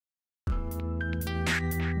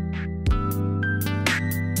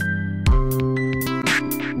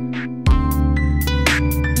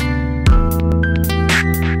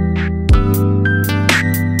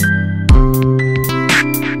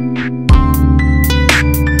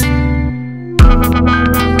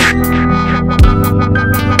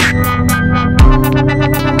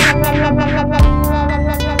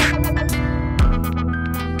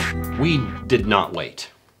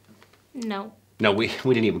No, we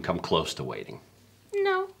didn't even come close to waiting.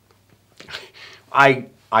 No. I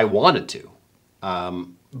wanted to,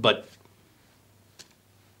 but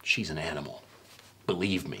she's an animal.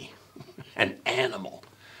 Believe me, an animal.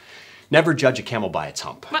 Never judge a camel by its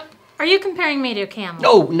hump. What? Are you comparing me to a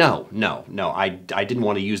camel? No. I didn't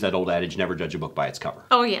want to use that old adage, never judge a book by its cover.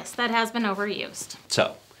 Oh yes, that has been overused.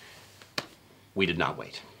 So, we did not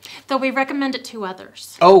wait. Though we recommend it to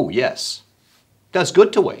others. Oh, yes. That's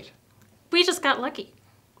good to wait. We just got lucky.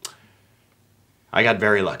 I got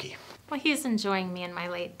very lucky. Well, he's enjoying me in my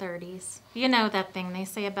late 30s. You know that thing they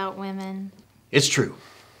say about women. It's true.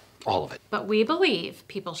 All of it. But we believe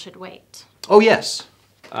people should wait. Oh, yes.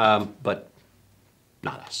 But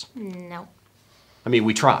not us. No. I mean,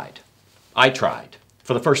 we tried. I tried.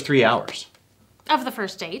 For the first 3 hours. Of the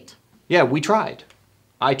first date? Yeah, we tried.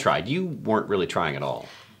 I tried. You weren't really trying at all,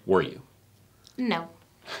 were you? No.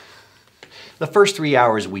 The first 3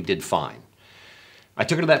 hours we did fine. I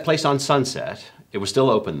took her to that place on Sunset. It was still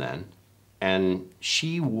open then. And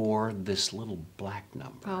she wore this little black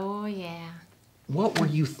number. Oh, yeah. What were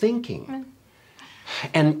you thinking?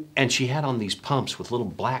 And she had on these pumps with little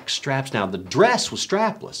black straps. Now, the dress was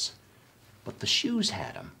strapless, but the shoes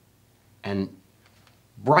had them. And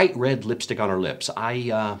bright red lipstick on her lips.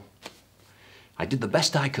 I did the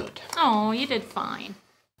best I could. Oh, you did fine.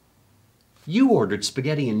 You ordered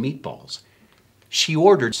spaghetti and meatballs. She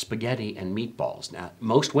ordered spaghetti and meatballs. Now,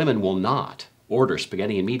 most women will not order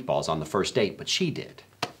spaghetti and meatballs on the first date, but she did.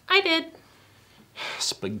 I did.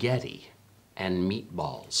 Spaghetti and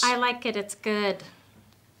meatballs. I like it. It's good.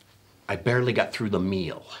 I barely got through the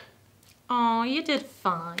meal. Oh, you did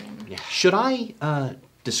fine. Yeah. Should I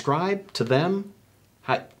describe to them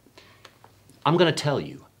how... I'm going to tell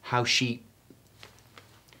you how she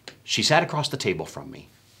sat across the table from me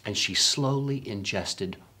and she slowly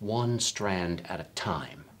ingested one strand at a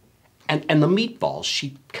time. And the meatballs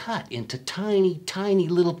she cut into tiny, tiny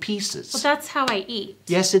little pieces. Well, that's how I eat.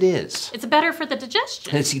 Yes, it is. It's better for the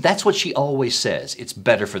digestion. And see, that's what she always says. It's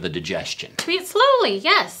better for the digestion. To eat slowly,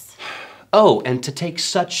 yes. Oh, and to take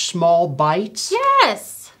such small bites?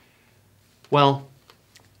 Yes. Well,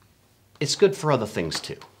 it's good for other things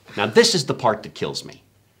too. Now, this is the part that kills me.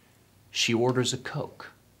 She orders a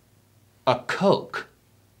Coke. A Coke.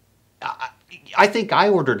 I think I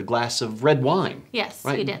ordered a glass of red wine. Yes,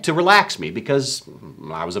 right? you did. To relax me because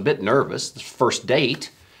I was a bit nervous. The first date,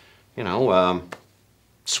 you know,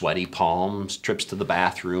 sweaty palms, trips to the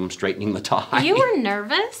bathroom, straightening the tie. You were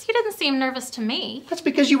nervous? You didn't seem nervous to me. That's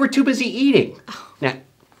because you were too busy eating. Now,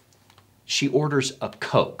 she orders a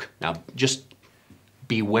Coke. Now, just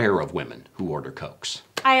beware of women who order Cokes.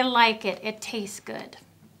 I like it. It tastes good.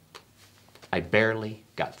 I barely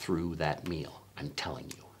got through that meal, I'm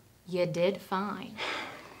telling you. You did fine.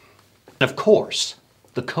 And of course,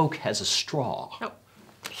 the Coke has a straw. Oh,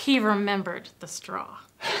 he remembered the straw.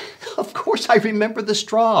 Of course I remember the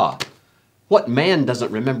straw. What man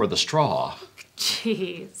doesn't remember the straw?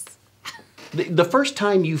 Jeez. The first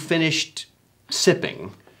time you finished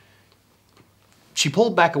sipping, she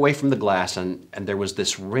pulled back away from the glass and there was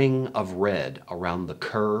this ring of red around the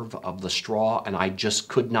curve of the straw and I just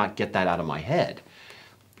could not get that out of my head.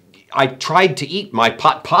 I tried to eat my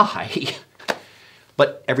pot pie,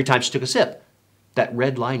 but every time she took a sip, that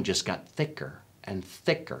red line just got thicker and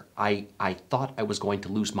thicker. I thought I was going to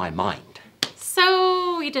lose my mind.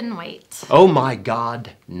 So you didn't wait. Oh my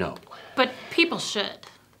God, no. But people should.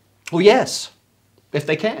 Well, yes, if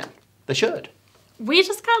they can, they should. We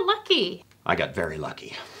just got lucky. I got very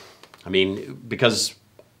lucky. I mean, because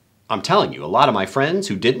I'm telling you, a lot of my friends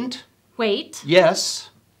who didn't. Wait. Yes,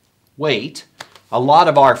 wait. A lot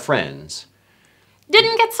of our friends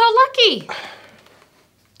didn't get so lucky.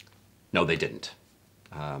 No, they didn't.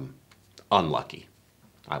 Unlucky,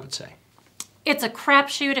 I would say. It's a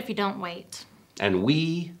crapshoot if you don't wait. And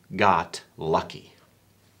we got lucky.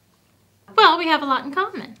 Well, we have a lot in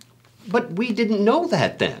common. But we didn't know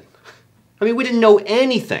that then. I mean, we didn't know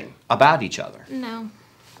anything about each other. No.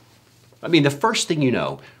 I mean, the first thing you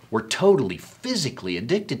know, we're totally physically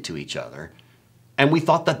addicted to each other, and we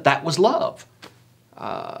thought that that was love.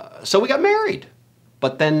 So we got married.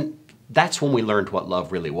 But then that's when we learned what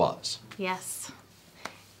love really was. Yes.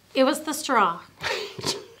 It was the straw.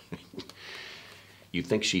 You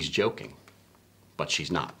think she's joking, but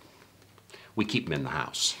she's not. We keep him in the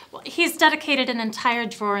house. Well, he's dedicated an entire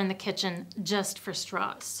drawer in the kitchen just for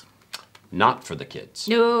straws. Not for the kids.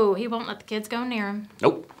 No, he won't let the kids go near him.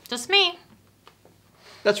 Nope. Just me.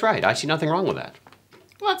 That's right. I see nothing wrong with that.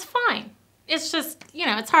 Well, it's fine. It's just, you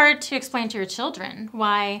know, it's hard to explain to your children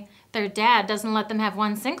why their dad doesn't let them have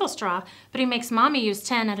one single straw, but he makes mommy use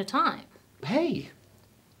 10 at a time. Hey,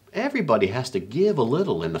 Everybody has to give a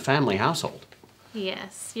little in the family household.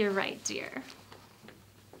 Yes, you're right, dear.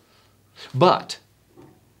 But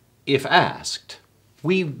if asked,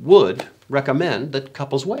 we would recommend that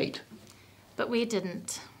couples wait. But we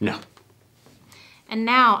didn't. No. And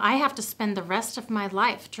now I have to spend the rest of my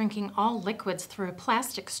life drinking all liquids through a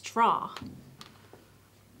plastic straw.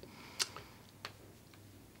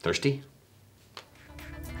 Thirsty?